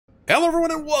Hello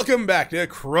everyone and welcome back to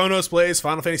Chronos Plays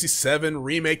Final Fantasy VII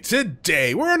Remake.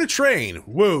 Today we're on a train,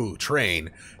 woo,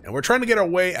 train, and we're trying to get our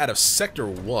way out of Sector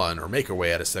 1, or make our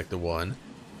way out of Sector 1.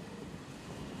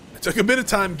 It took a bit of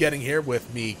time getting here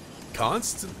with me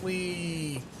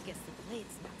constantly, Guess the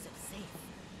blade's not so safe.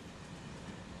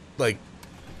 like,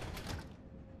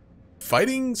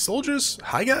 fighting soldiers?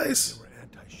 Hi guys? They were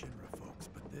anti-Shinra folks,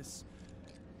 but this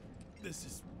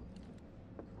is...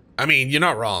 I mean, you're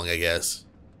not wrong, I guess.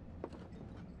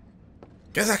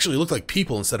 Guys actually look like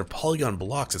people instead of polygon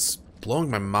blocks. It's blowing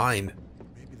my mind.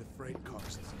 Maybe the freight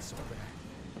cars isn't so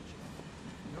bad.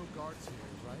 No guards here,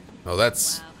 right? Oh,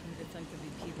 that's... Wow, who'd think there'd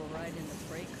be people riding in the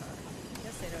freight car?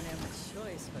 Guess they don't have much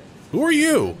choice, but Who are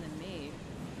you? than me.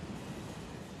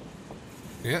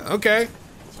 Yeah, okay.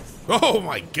 Oh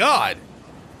my god!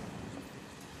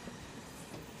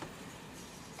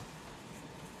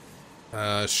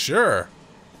 Sure.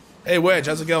 Hey Wedge,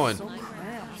 how's it going?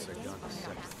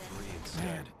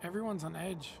 Man, everyone's on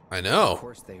edge. I know. Of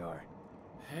course they are.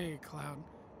 Hey, Cloud.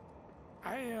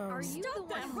 Are you the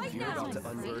one right If you're now? about to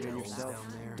unburden yourself,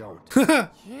 don't.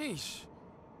 Yeesh.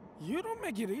 You don't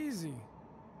make it easy.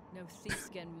 No thief's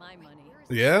getting my money.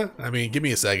 Yeah? I mean, give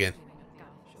me a second.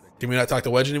 Can we not talk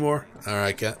to Wedge anymore?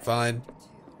 Alright, fine.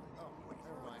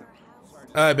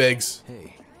 Hi, Biggs.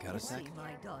 Hey, got a sec?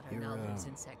 My daughter You're now lives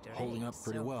in Sector 8, holding up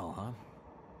pretty so- well, huh?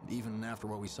 Even after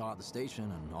what we saw at the station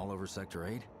and all over Sector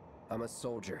 8? I'm a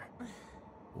soldier.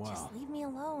 Wow, Just leave me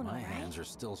alone, my alright? hands are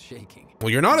still shaking. Well,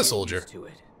 you're not a Get soldier. used to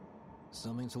it.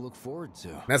 Something to look forward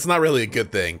to. That's not really a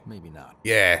good thing. Maybe not.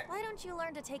 Yeah. Why don't you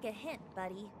learn to take a hint,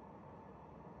 buddy?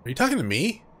 Are you talking to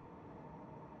me?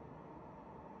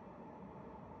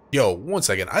 Yo, one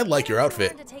second. I like your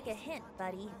outfit. Learn to take a hint,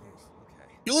 buddy.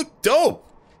 You look dope.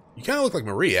 You kind of look like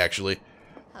Marie, actually.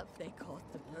 Have they caught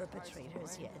the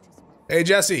perpetrators yet? Hey,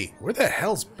 Jesse. Where the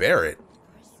hell's Barrett?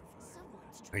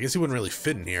 I guess he wouldn't really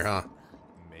fit in here, huh?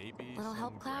 Maybe Little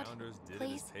help, Cloud?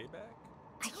 Please?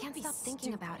 I can't stop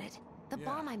thinking about it. The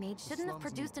bomb I made shouldn't have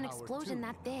produced an explosion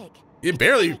that big. It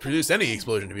barely produced any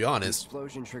explosion, to be The honest.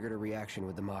 explosion triggered a reaction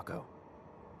with the mako.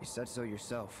 You said so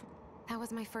yourself. That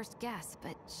was my first guess,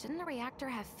 but shouldn't a reactor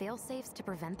have fail-safes to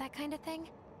prevent that kind of thing?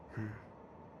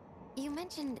 You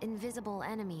mentioned invisible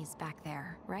enemies back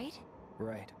there, right?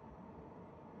 Right.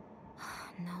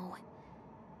 No.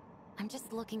 I'm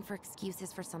just looking for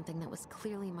excuses for something that was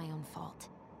clearly my own fault.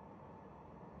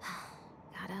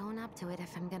 Gotta own up to it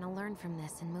if I'm gonna learn from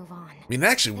this and move on. I mean,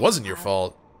 that actually wasn't your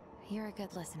fault. You're a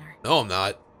good listener. No, I'm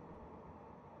not.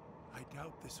 I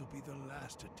doubt this will be the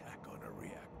last attack on a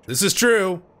reactor. This is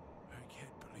true. I can't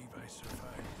believe I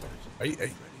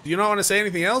survived. Do you not want to say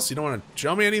anything else? You don't want to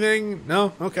show me anything?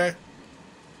 No? Okay.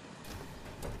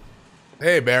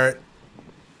 Hey, Barrett.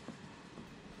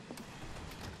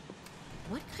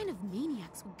 What kind of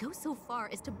maniacs would go so far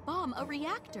as to bomb a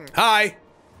reactor? Hi.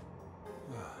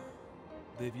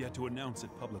 They've yet to announce it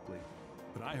publicly,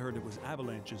 but I heard it was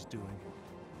Avalanche's doing.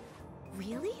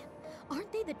 Really?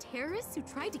 Aren't they the terrorists who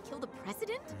tried to kill the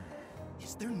president?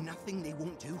 Is there nothing they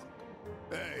won't do?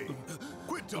 Hey,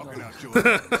 quit talking out your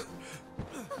ass.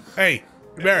 Hey,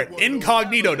 Barrett.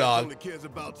 Incognito, dog. Only cares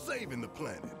about saving the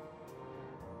planet.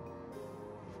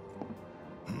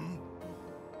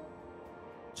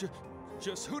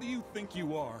 Just who do you think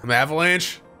you are? I'm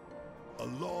Avalanche. A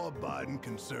law-abiding,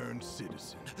 concerned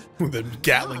citizen. With a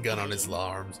Gatling gun on his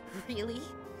arms. Really?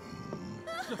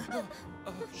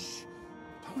 Shh.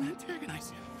 Don't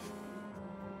antagonize him.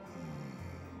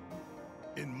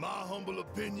 In my humble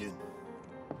opinion,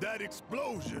 that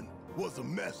explosion was a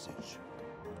message.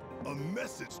 A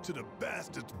message to the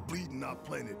bastards bleeding our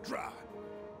planet dry.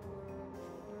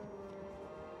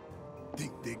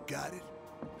 Think they got it?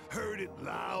 Heard it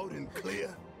loud and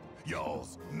clear?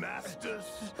 Y'all's masters?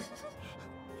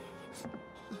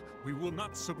 We will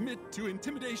not submit to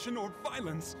intimidation or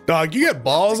violence. Dog, you get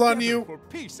balls on Together you? for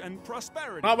peace and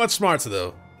prosperity. Not much smarts,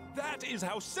 though. That is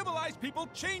how civilized people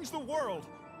change the world.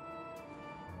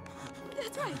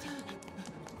 That's right.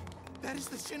 That is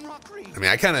the Shinra Creed. I mean,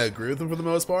 I kind of agree with him for the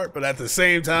most part, but at the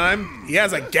same time, he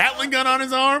has a Gatling gun on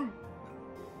his arm.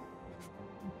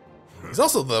 He's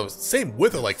also the same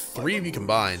width of like 3 of you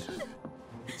combined.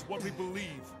 It's what we believe.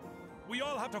 We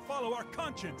all have to follow our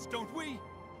conscience, don't we?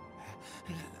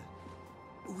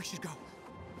 We should go.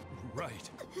 Right.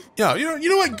 Yeah, you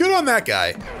know what? Good on that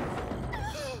guy.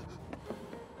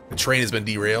 The train has been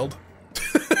derailed.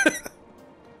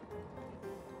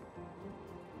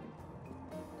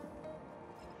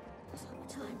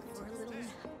 Time for a little nap.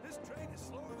 This train is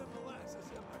slower than molasses,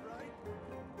 am I right?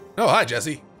 Oh, hi,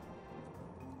 Jesse.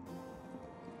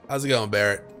 How's it going,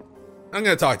 Barrett? I'm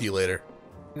gonna talk to you later.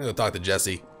 I'm gonna talk to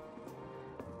Jesse.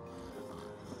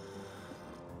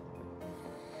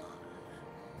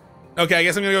 Okay, I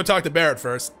guess I'm gonna go talk to Barrett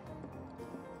first.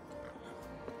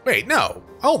 Wait, no.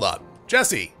 Hold up.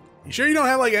 Jesse, you sure you don't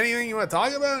have, like, anything you want to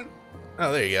talk about?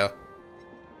 Oh, there you go.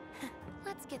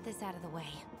 Let's get this out of the way.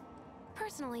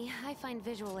 Personally, I find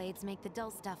visual aids make the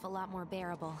dull stuff a lot more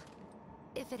bearable.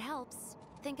 If it helps,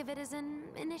 think of it as an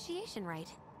initiation rite.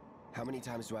 How many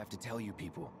times do I have to tell you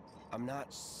people? I'm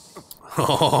not...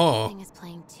 Oh. Thing is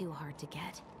playing too hard to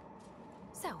get.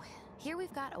 So, here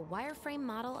we've got a wireframe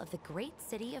model of the great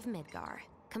city of Midgar,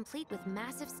 complete with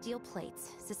massive steel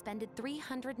plates suspended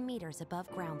 300 meters above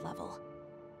ground level,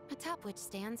 atop which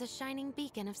stands a shining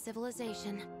beacon of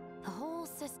civilization. The whole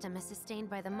system is sustained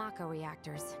by the mako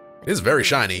reactors. It is very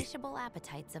shiny. Insatiable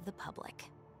appetites of the public.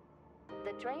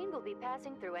 The train will be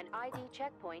passing through an ID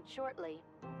checkpoint shortly.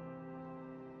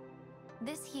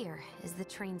 This here is the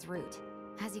train's route.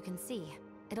 As you can see,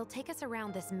 it'll take us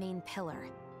around this main pillar.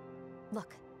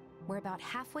 Look, we're about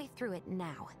halfway through it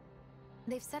now.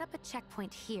 They've set up a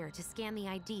checkpoint here to scan the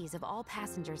IDs of all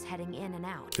passengers heading in and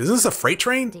out. Is this a freight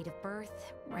train? Date of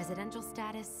birth, residential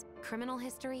status, criminal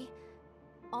history.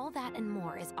 All that and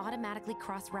more is automatically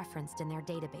cross-referenced in their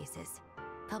databases.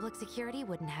 Public security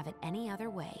wouldn't have it any other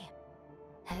way.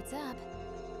 Heads up.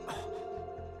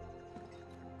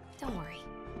 Don't worry,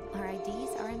 our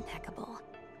IDs are impeccable.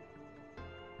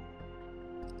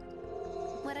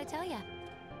 What'd I tell ya?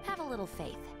 Have a little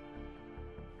faith.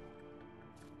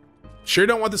 Sure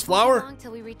don't want this flower? Long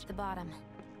till we reach the bottom.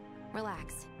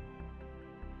 Relax.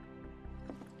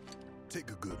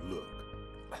 Take a good look.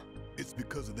 It's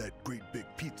because of that great big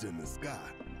pizza in the sky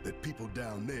that people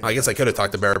down there... I guess I could have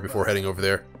talked to Barrett before heading over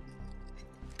there.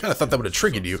 Kind of thought that would have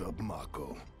triggered you. Up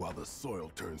Mako, while the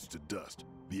soil turns to dust,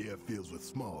 the air fills with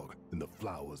smog, and the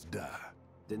flowers die.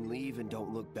 Then leave and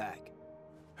don't look back.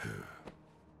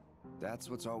 That's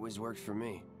what's always worked for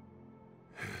me.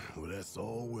 Well, that's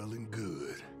all well and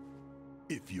good.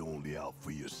 If you're only out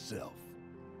for yourself.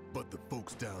 But the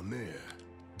folks down there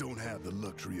don't have the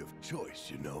luxury of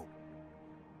choice, you know?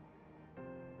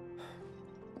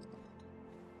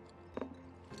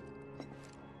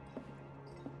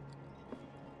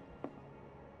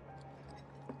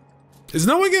 Is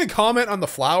no one gonna comment on the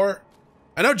flower?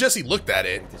 I know Jesse looked at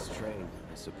it. This train,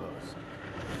 I suppose.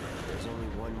 There's only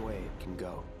one way it can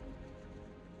go.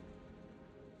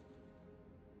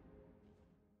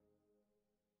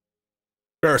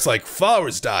 Barrett's like,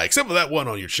 flowers die, except for that one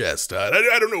on your chest. I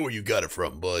don't know where you got it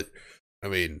from, but I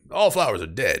mean, all flowers are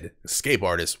dead. Escape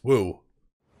artist, woo.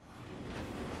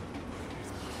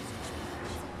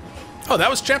 Oh, that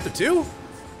was chapter 2?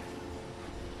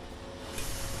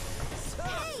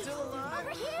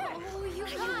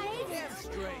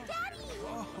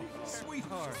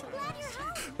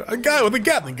 A guy with a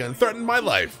Gatling gun threatened my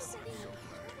life.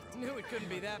 Knew it couldn't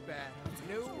be that bad.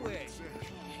 No way.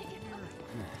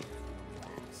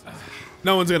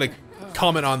 No one's gonna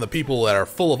comment on the people that are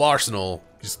full of arsenal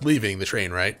just leaving the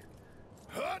train, right?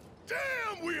 Hot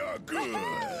damn, we are good!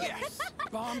 Yes!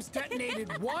 Bombs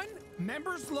detonated 1,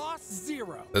 members lost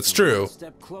 0. That's true. One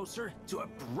step closer to a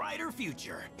brighter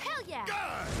future. Hell yeah!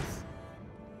 Guys!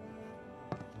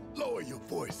 Lower your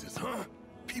voices, huh?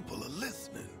 People are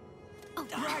listening. Oh,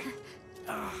 right.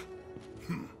 Now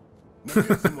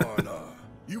get some R&R.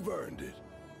 You've earned it.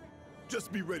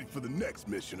 Just be ready for the next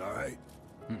mission, all right?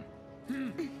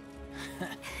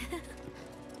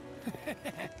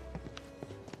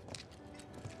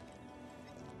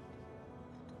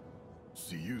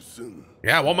 See you soon.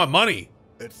 Yeah, I want my money.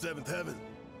 At 7th Heaven.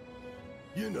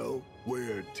 You know,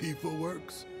 where Tifa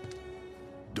works.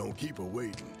 Don't keep her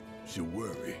waiting. She'll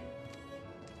worry.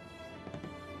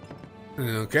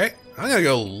 Okay, I'm gonna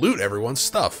go loot everyone's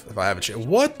stuff if I have a chance.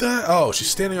 What the? Oh, she's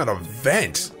standing on a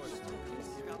vent.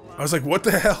 I was like, what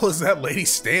the hell is that lady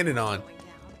standing on?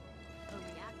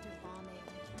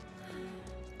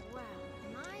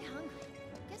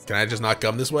 Can I just not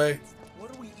come this way?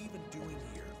 What are we even doing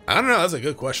here? I don't know. That's a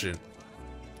good question.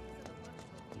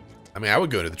 I mean, I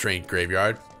would go to the train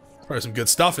graveyard. Probably some good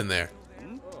stuff in there.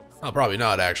 Oh, probably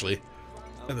not, actually.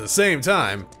 At the same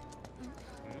time.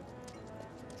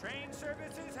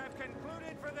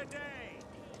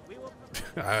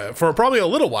 For probably a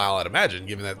little while, I'd imagine,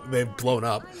 given that they've blown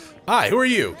up. Hi, who are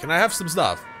you? Can I have some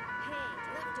stuff?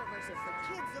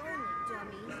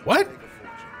 What?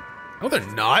 No, they're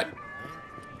not.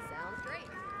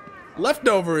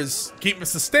 Leftovers keep me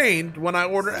sustained when I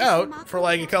order out for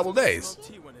like a couple days.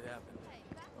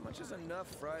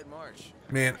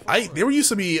 Man, there used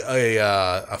to be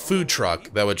a food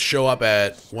truck that would show up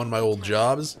at one of my old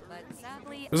jobs.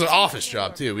 It was an office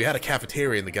job, too. We had a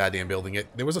cafeteria in the goddamn building.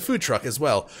 There was a food truck as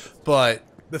well. But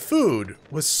the food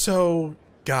was so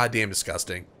goddamn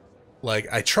disgusting. Like,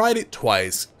 I tried it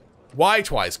twice. why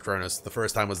twice, Chronos? The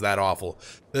first time was that awful.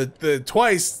 The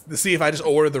twice to see if I just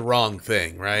ordered the wrong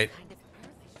thing, right?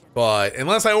 But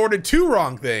unless I ordered 2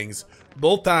 wrong things,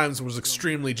 both times was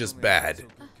extremely just bad.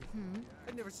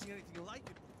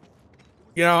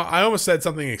 You know, I almost said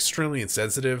something extremely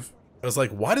insensitive. I was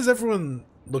like, why does everyone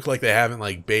look like they haven't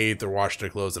like bathed or washed their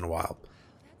clothes in a while?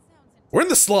 We're in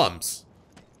the slums.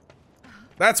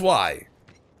 That's why.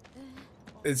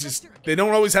 It's just, they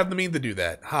don't always have the means to do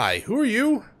that. Hi, who are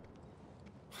you?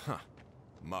 Huh.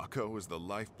 Mako is the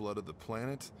lifeblood of the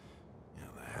planet? Yeah,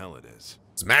 the hell it is.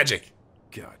 It's magic.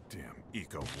 Goddamn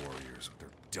eco-warriors with their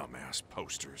dumbass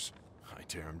posters. I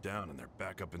tear them down and they're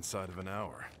back up inside of an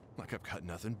hour. Like I've got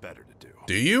nothing better to do.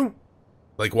 Do you?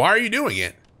 Like, why are you doing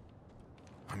it?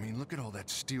 I mean, look at all that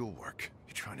steel work.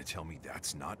 You trying to tell me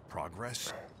that's not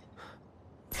progress?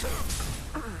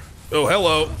 Oh,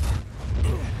 hello.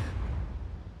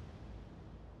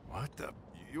 What the?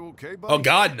 You okay, buddy? Oh,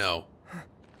 God, no.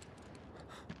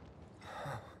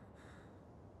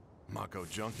 Mako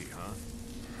junkie, huh?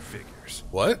 Figures.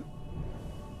 What?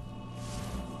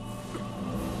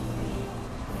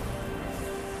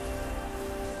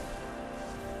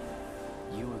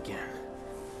 You again.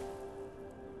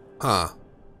 Huh.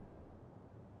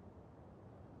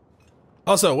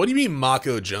 Also, what do you mean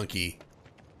Mako junkie?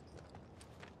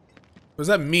 What does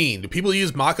that mean? Do people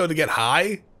use Mako to get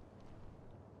high?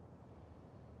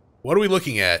 What are we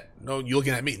looking at? No, you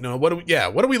looking at me. No, what are we, yeah,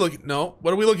 what are we looking, no,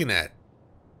 what are we looking at?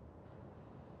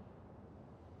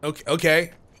 Okay,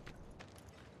 okay.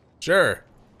 Sure.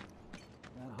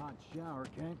 That hot shower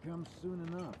can't come soon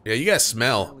enough. Yeah, you guys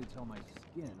smell. I can tell my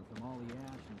skin from all the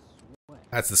ash and sweat.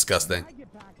 That's disgusting. When I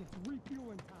get back, it's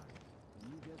refueling time.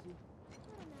 And you, Jesse?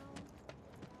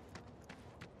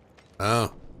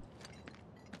 Oh.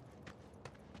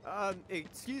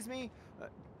 Excuse me?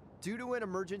 Due to an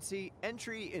emergency,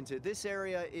 entry into this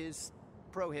area is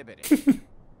prohibited.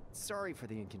 Sorry for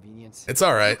the inconvenience. It's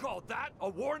all right. You call that a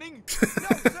warning?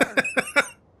 No, sir.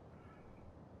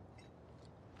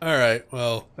 All right.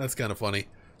 Well, that's kind of funny.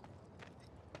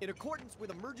 In accordance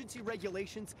with emergency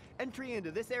regulations, entry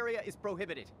into this area is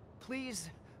prohibited. Please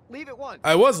leave at once.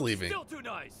 I was leaving. Still too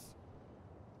nice.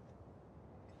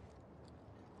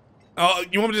 Oh,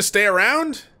 you want me to stay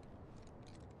around?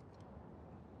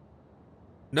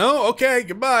 No? Okay,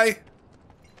 goodbye.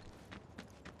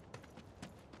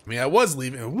 I mean, I was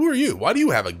leaving. Who are you? Why do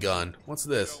you have a gun? What's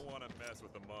this? Don't want to mess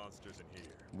with the monsters in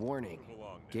here. Warning.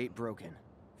 Gate broken.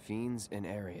 Fiends in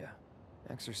area.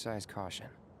 Exercise caution.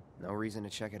 No reason to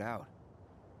check it out.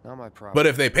 Not my problem. But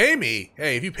if they pay me,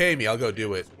 hey, if you pay me, I'll go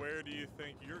do it. Where do you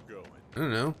think you're going? I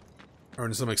don't know.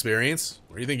 Earn some experience.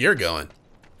 Where do you think you're going?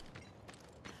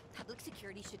 Public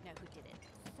security should know who did it.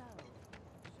 So.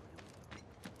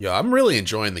 Yo, I'm really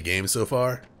enjoying the game so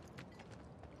far.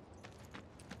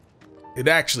 It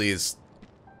actually is.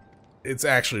 It's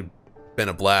actually been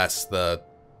a blast. The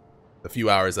few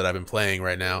hours that I've been playing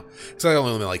right now. It's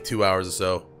only been like 2 hours or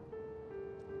so.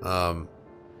 And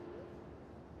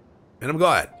I'm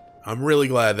glad. I'm really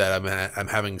glad that I'm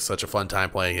having such a fun time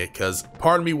playing it, because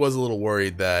part of me was a little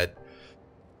worried that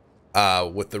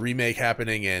with the remake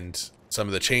happening and some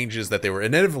of the changes that they were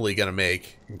inevitably going to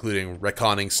make, including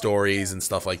retconning stories and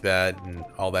stuff like that and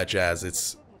all that jazz,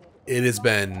 it has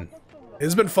been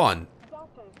fun.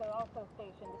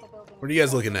 What are you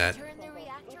guys looking at? Turn the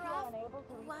reactor off?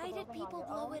 Why did people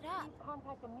blow it up?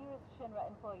 Contact the nearest Shinra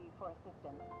employee for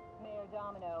assistance. Mayor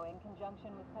Domino, in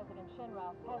conjunction with President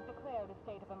Shinra, has declared a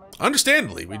state of emergency.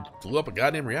 Understandably, we blew up a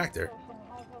goddamn reactor.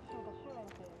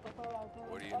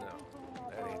 What do you know?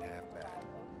 That ain't half bad.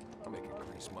 I'll make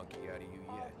a grease monkey out of you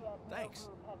yet. Thanks.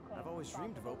 I've always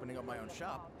dreamed of opening up my own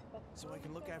shop, so I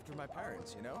can look after my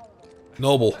parents, you know?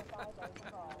 Noble.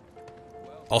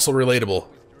 Also relatable.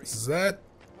 Is that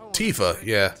Tifa?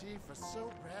 Yeah.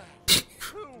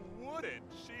 Who wouldn't?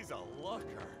 She's a looker.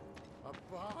 A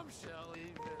bombshell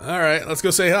even. Alright, let's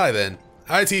go say hi then.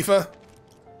 Hi, Tifa.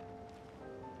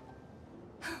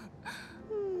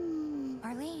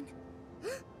 Arlene.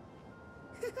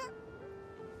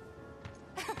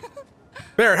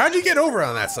 Barrett, how'd you get over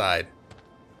on that side?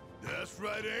 That's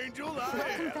right, Angel. I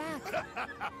have.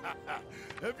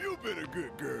 Have you been a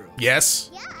good girl? Yes.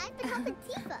 Yeah, I've been helping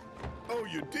Tifa. Oh,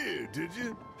 you did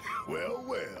you? Well,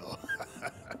 well.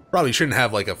 Probably shouldn't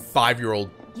have like a 5-year-old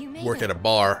work at a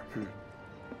bar.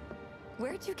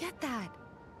 Where'd you get that?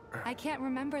 I can't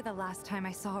remember the last time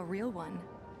I saw a real one.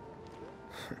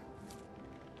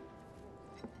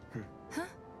 Huh?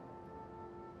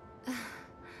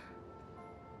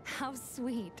 How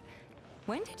sweet.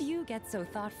 When did you get so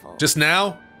thoughtful? Just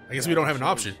now? I guess we don't have an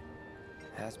option.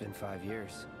 Has been 5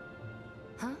 years.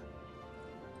 Huh?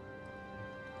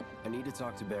 I need to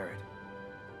talk to Barrett.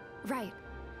 Right.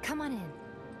 Come on in.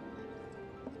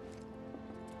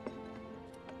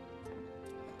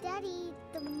 Daddy,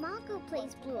 the Mako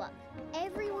place blew up.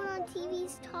 Everyone on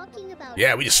TV's talking about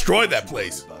Yeah, it. we destroyed that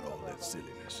place. About all that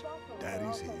silliness.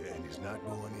 Daddy's here and he's not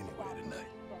going anywhere tonight.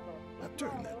 Now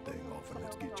turn that thing off and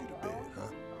let's get you to bed, huh?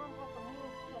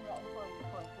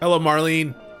 Hello,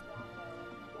 Marlene.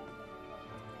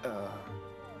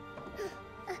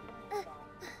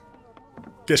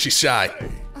 Guess she's shy.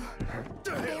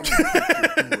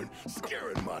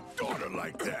 Scaring my daughter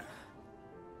like that.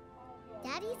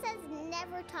 Daddy says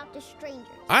never talk to strangers.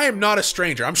 I am not a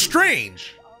stranger. I'm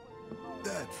strange.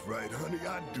 That's right, honey.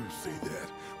 I do say that.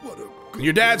 What a good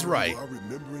Your dad's girl right. you are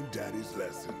remembering Daddy's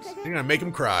lessons. You're gonna make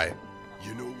him cry.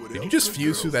 You know what Did else you just good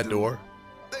fuse through girls that do? door?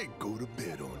 They go to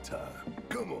bed on time.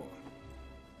 Come on.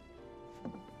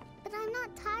 But I'm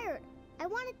not tired. I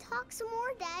want to talk some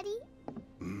more, Daddy.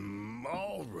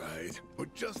 All right.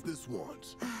 But just this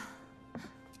once.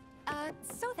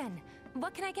 So then,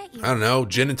 what can I get you? I don't know.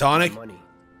 Gin and tonic? Money.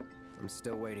 I'm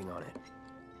still waiting on it.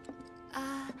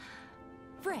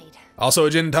 Right. Also a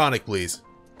gin and tonic, please.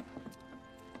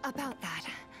 About that.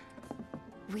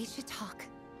 We should talk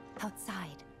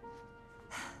outside.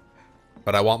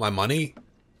 But I want my money.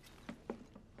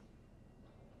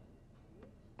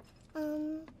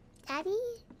 Daddy?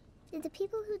 Did the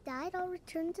people who died all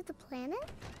return to the planet?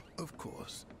 Of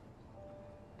course.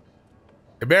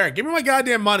 Hey, Barrett, give me my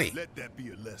goddamn money. Let that be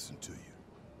a lesson to you.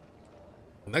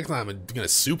 Next time I'm gonna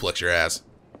suplex your ass.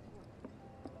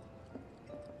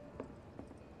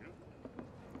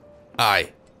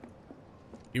 Aye.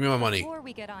 Give me my money. Before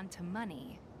we get on to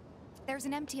money, there's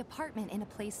an empty apartment in a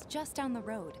place just down the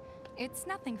road. It's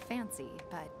nothing fancy,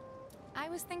 but I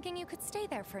was thinking you could stay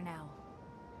there for now.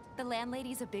 The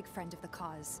landlady's a big friend of the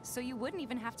cause, so you wouldn't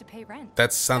even have to pay rent.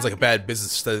 That sounds like a bad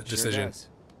business decision. Sure does.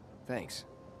 Thanks.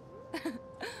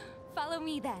 Follow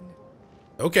me then.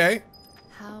 Okay.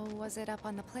 How was it up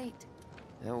on the plate?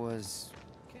 That was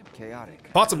chaotic.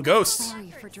 Fought some ghosts.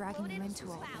 Sorry for dragging you into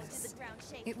all this.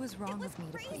 It was wrong of me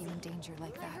to put you in danger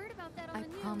like that. I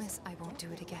promise I won't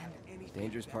do it again.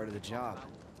 Danger's part of the job.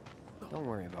 Don't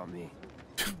worry about me.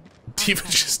 Tifa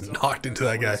just knocked into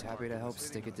that guy. I was happy to help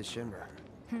stick it to Shinra.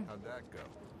 How'd that go?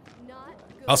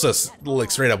 Also,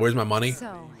 like straight up, where's my money?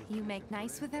 So, you make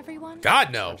nice with everyone?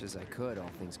 God, no. As much as I could, all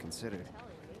things considered.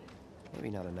 Maybe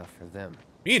not enough for them.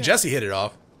 Me and Jesse hit it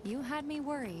off. You had me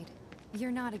worried.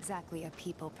 You're not exactly a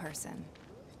people person.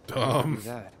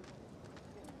 That.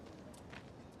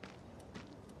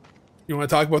 You want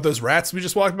to talk about those rats we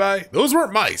just walked by? Those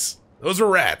weren't mice. Those were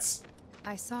rats.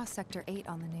 I saw Sector 8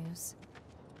 on the news.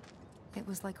 It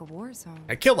was like a war zone.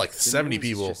 I killed like The 70 news is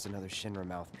people. just another Shinra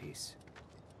mouthpiece.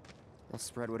 They'll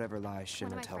spread whatever lies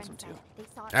Shinra tells them to.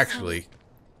 Actually.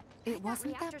 It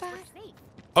wasn't that bad?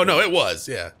 Oh, no, it was.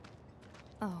 Yeah.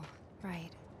 Oh, right.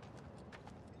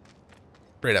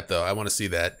 Straight up, though. I want to see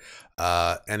that.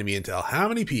 Enemy intel. How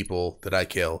many people did I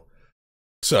kill?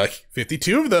 So, like,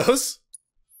 52 of those.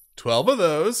 12 of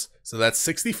those. So that's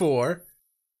 64.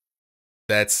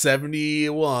 That's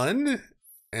 71.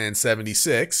 And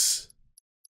 76.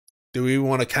 Do we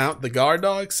want to count the guard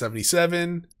dogs?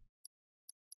 77.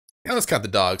 Yeah, let's count the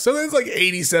dogs. So there's like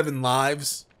 87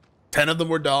 lives. 10 of them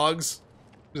were dogs.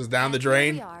 Just down the Here we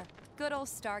drain. are. Good old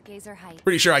Stargazer Heights.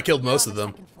 Pretty sure I killed You're most on of the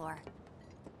them. second floor.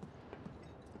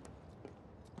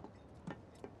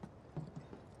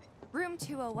 Room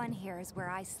 201 here is where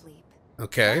I sleep.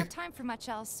 Okay. Don't have time for much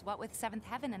else, what with Seventh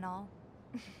Heaven and all.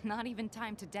 Not even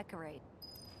time to decorate.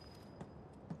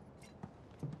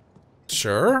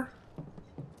 Sure.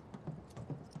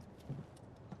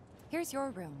 Here's your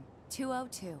room,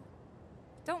 202.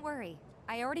 Don't worry,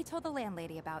 I already told the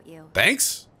landlady about you.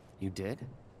 Thanks. You did?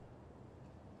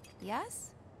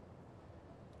 Yes?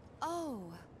 Oh,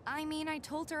 I mean, I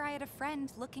told her I had a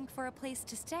friend looking for a place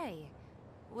to stay.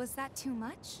 Was that too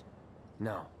much?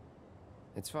 No.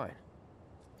 It's fine.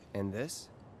 And this?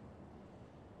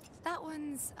 That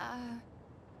one's,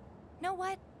 know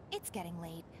what? It's getting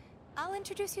late. I'll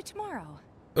introduce you tomorrow.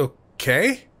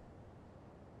 Okay.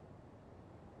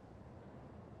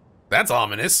 That's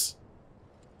ominous.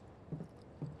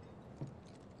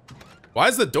 Why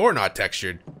is the door not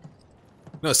textured?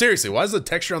 No, seriously, why is the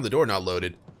texture on the door not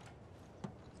loaded?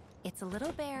 It's a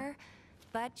little bare,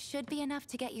 but should be enough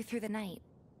to get you through the night.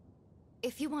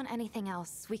 If you want anything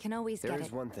else, we can always get it.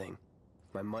 There's one thing.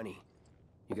 My money.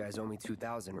 You guys owe me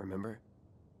 2,000, remember?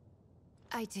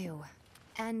 I do.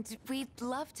 And we'd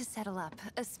love to settle up,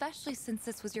 especially since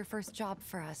this was your first job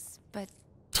for us, but...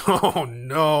 Oh,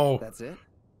 no. That's it?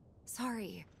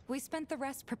 Sorry. We spent the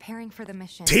rest preparing for the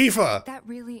mission. Tifa! That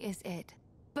really is it.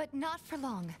 But not for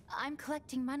long. I'm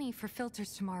collecting money for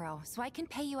filters tomorrow, so I can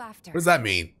pay you after. What does that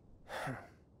mean?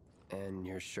 And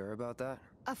you're sure about that?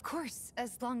 Of course,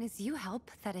 as long as you help,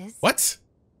 that is. What?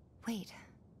 Wait,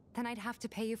 then I'd have to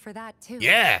pay you for that too.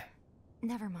 Yeah.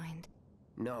 Never mind.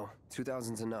 No,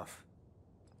 2,000's enough.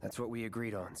 That's what we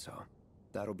agreed on, so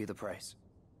that'll be the price.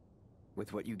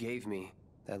 With what you gave me,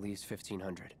 that leaves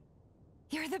 1,500.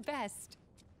 You're the best.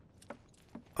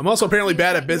 I'm also apparently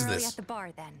bad at Early business. at the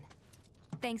bar, then.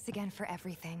 Thanks again for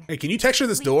everything. Hey, can you texture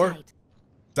this door?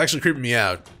 It's actually creeping me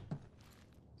out.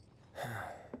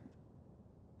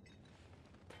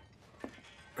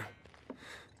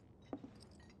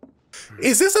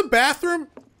 Is this a bathroom?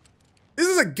 This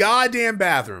is a goddamn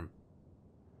bathroom.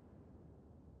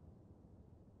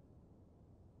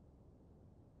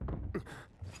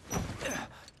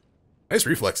 Nice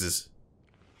reflexes.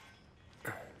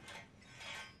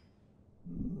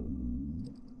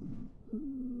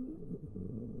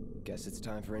 Guess it's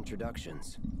time for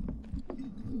introductions.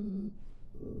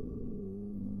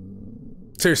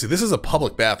 Seriously, this is a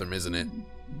public bathroom, isn't it?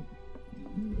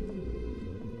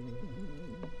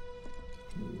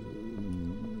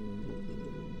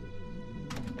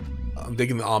 I'm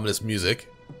digging the ominous music.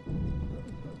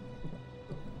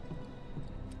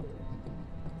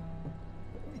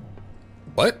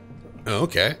 What? Oh,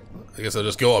 okay. I guess I'll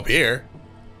just go up here.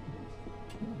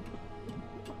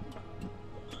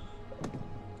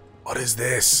 What is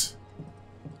this?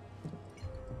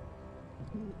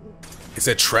 Is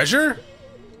that treasure?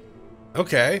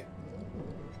 Okay.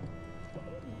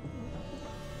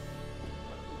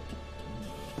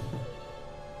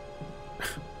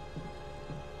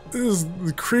 This is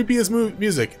the creepiest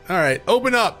music. Alright,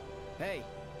 open up! Hey,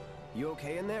 you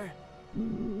okay in there?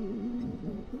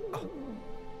 Oh.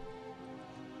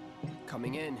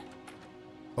 Coming in.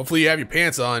 Hopefully you have your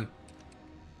pants on.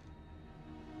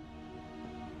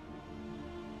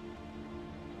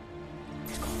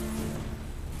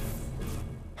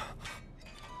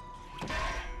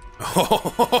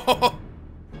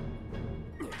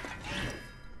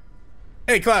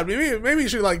 Hey, Cloud, maybe you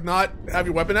should like not have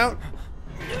your weapon out.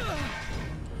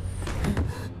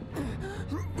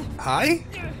 Hi?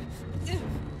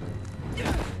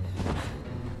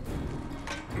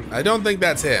 I don't think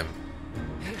that's him.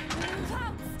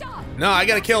 No, I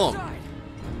gotta kill him.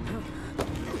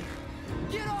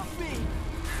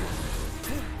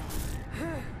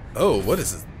 Oh, what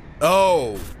is this?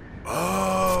 Oh.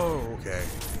 Oh, okay.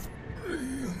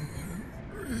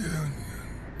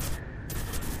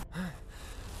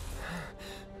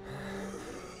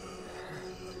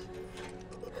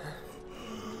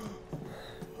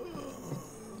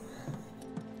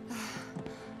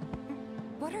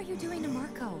 What are you doing to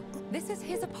Marco? This is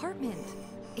his apartment.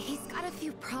 He's got a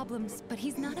few problems, but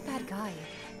he's not a bad guy.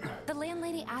 The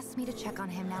landlady asked me to check on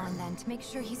him now and then to make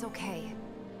sure he's okay.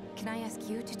 Can I ask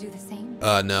you to do the same?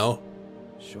 No.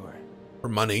 Sure. For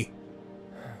money.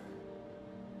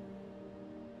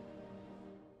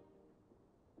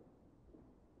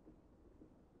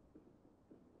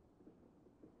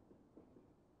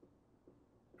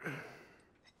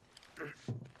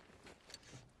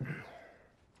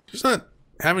 Just not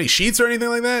have any sheets or anything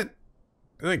like that?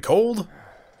 Anything cold?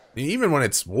 I mean, even when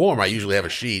it's warm, I usually have a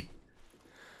sheet.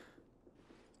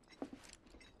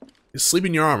 Just sleep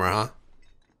in your armor, huh?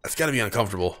 That's gotta be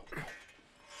uncomfortable.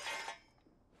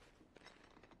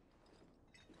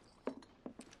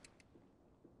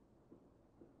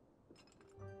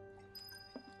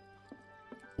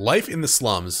 Life in the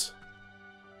slums.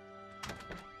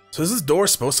 So is this door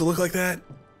supposed to look like that?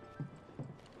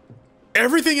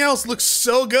 Everything else looks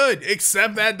so good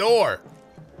except that door.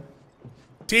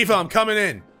 Tifa, I'm coming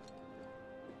in.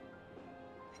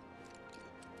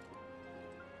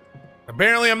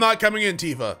 Apparently I'm not coming in,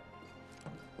 Tifa.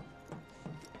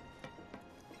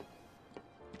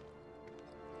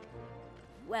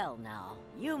 Well now,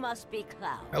 you must be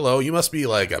Cloud. Hello, you must be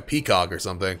like a peacock or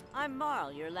something. I'm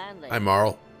Marl, your landlady. I'm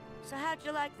Marl. So how'd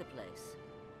you like the place?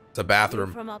 It's a bathroom.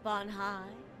 You from up on high?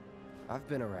 I've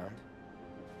been around.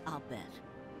 I'll bet.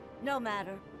 No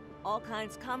matter. All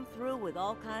kinds come through with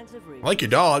all kinds of reasons. I like your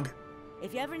dog.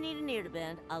 If you ever need an ear to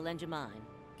bend, I'll lend you mine.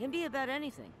 Can be about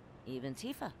anything, even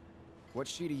Tifa.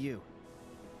 What's she to you?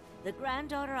 The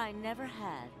granddaughter I never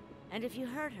had. And if you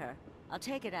hurt her, I'll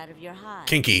take it out of your hide.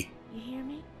 Kinky. You hear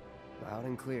me? Loud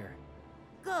and clear.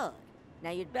 Good.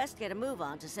 Now you'd best get a move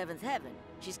on to 7th Heaven.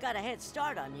 She's got a head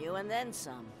start on you and then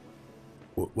some.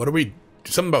 What are we...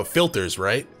 Something about filters,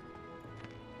 right?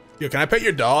 Yo, can I pet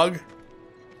your dog?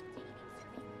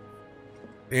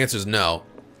 The answer's no.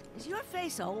 Is your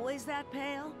face always that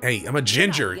pale? Hey, I'm a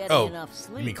ginger. Oh, enough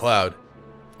sleep. you mean Cloud.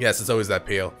 Yes, it's always that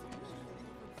pale.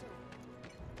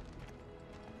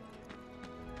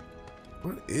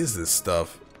 What is this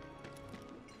stuff?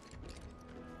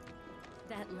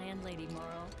 That landlady,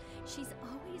 Morrow, she's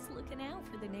always looking out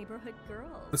for the neighborhood girls.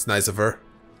 That's nice of her.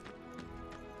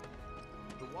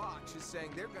 The watch is saying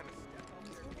they're gonna step on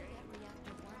their game.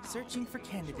 Searching for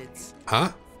candidates.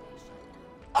 Huh?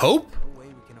 Hope? No way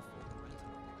we can afford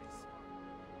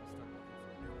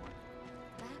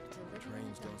to rent a place.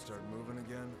 Trains don't start moving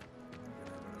again.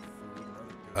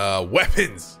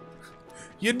 Weapons.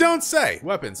 You don't say.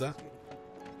 Weapons, huh?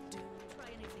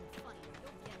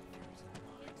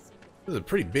 This is a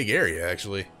pretty big area,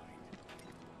 actually.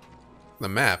 The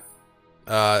map.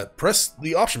 Press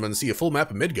the option button to see a full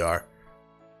map of Midgar.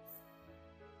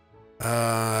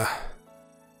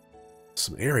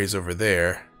 Some areas over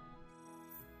there.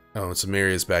 Oh, and some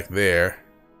areas back there.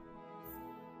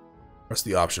 Press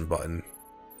the option button.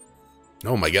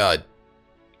 Oh my god.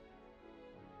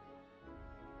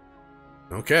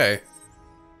 Okay.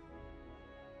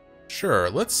 Sure,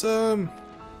 let's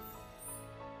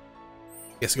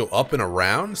guess go up and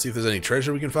around, see if there's any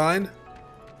treasure we can find.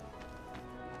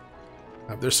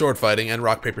 There's sword fighting and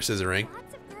rock, paper, scissoring.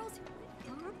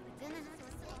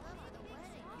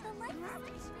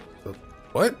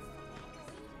 What?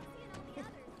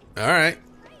 Alright.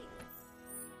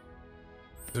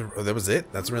 That was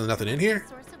it? That's really nothing in here?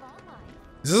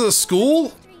 Is this a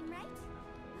school?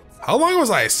 How long was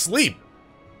I asleep?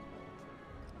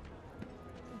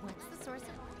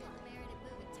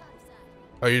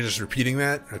 Oh, you're just repeating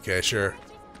that? Okay, sure.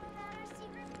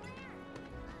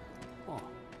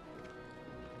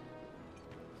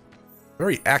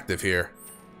 Very active here.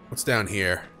 What's down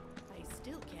here? I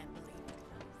still can't believe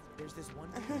it. There's this one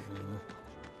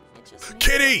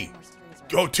Kitty!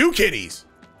 Go, 2 kitties!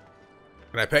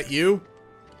 Can I pet you?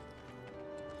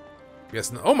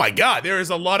 Yes. No. Oh my god, there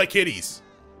is a lot of kitties.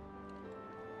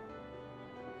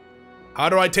 How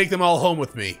do I take them all home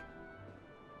with me?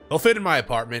 They'll fit in my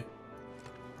apartment.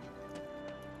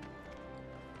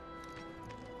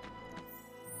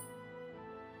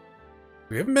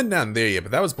 We haven't been down there yet,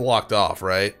 but that was blocked off,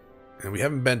 right? And we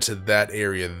haven't been to that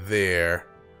area there.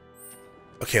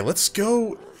 Okay, let's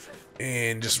go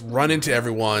and just run into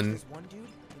everyone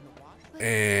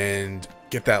and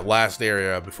get that last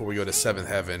area before we go to 7th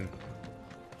Heaven.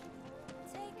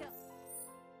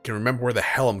 Can remember where the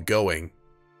hell I'm going.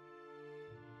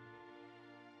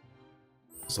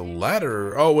 There's a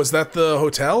ladder. Oh, was that the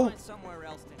hotel?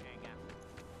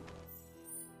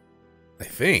 I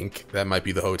think that might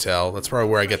be the hotel. That's probably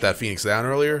where I get that Phoenix down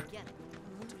earlier.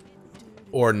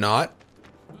 Or not.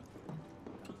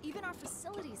 Even our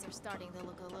facilities are starting to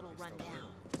look a little run down,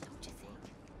 don't you think?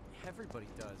 Everybody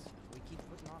does. We keep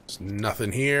putting off. There's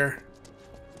nothing here.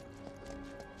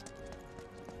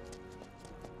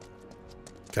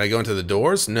 Can I go into the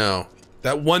doors? No.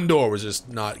 That one door was just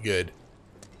not good.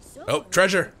 Oh,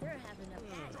 treasure.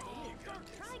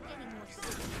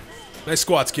 Nice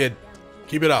squats, kid.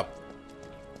 Keep it up.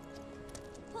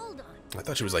 I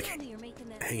thought she was like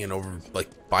hanging over like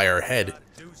by her head.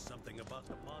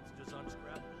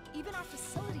 Even our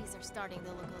facilities are starting to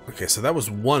look a little. Okay, so that was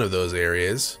one of those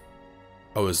areas.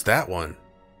 Oh, is that one?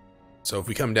 So if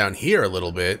we come down here a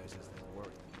little bit.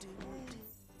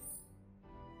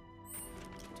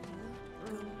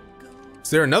 Is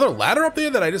there another ladder up there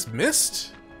that I just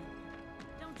missed?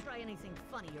 Don't try anything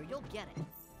funny or you'll get it.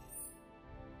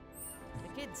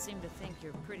 The kids seem to think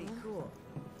you're pretty cool.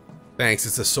 Thanks,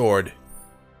 it's a sword.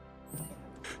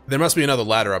 There must be another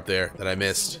ladder up there that I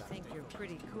missed.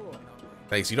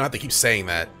 Thanks, you don't have to keep saying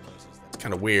that. It's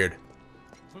kind of weird.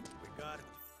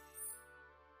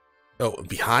 Oh,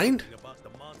 behind?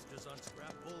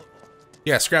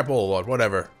 Yeah, Scrap Boulevard,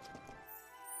 whatever.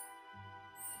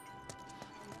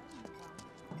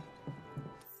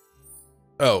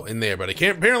 Oh, in there, but I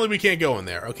can't. Apparently we can't go in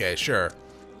there. Okay, sure.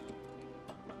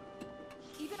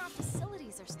 Even our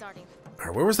facilities are starting.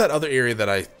 Alright, where was that other area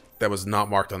that was not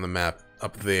marked on the map?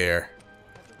 Up there.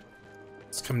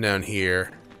 Let's come down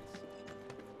here.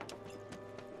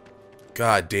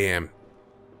 God damn.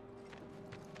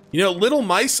 You know, little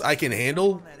mice I can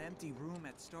handle.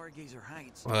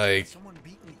 Like,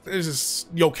 there's just,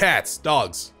 yo, cats,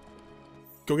 dogs.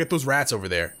 Go get those rats over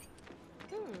there.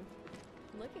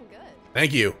 Looking good.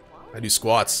 Thank you. I do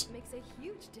squats. Makes a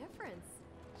huge difference.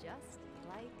 Just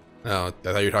like. Oh, I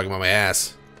thought you were talking about my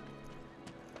ass.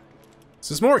 Is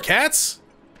this more cats?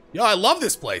 Yo, I love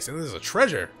this place, and this is a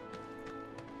treasure.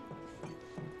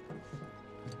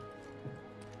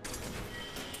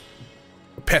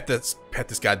 Pet this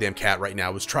goddamn cat right now.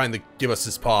 It was trying to give us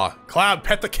his paw. Cloud,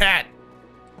 pet the cat.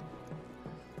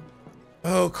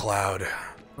 Oh, Cloud,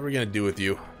 what are we gonna do with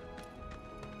you?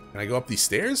 Can I go up these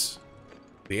stairs?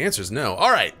 The answer is no.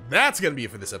 All right, that's going to be it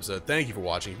for this episode. Thank you for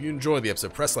watching. If you enjoyed the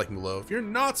episode, press like below. If you're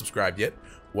not subscribed yet,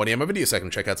 why do you have my video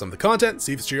section? Check out some of the content,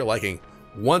 see if it's to your liking.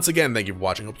 Once again, thank you for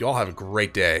watching. Hope you all have a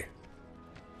great day.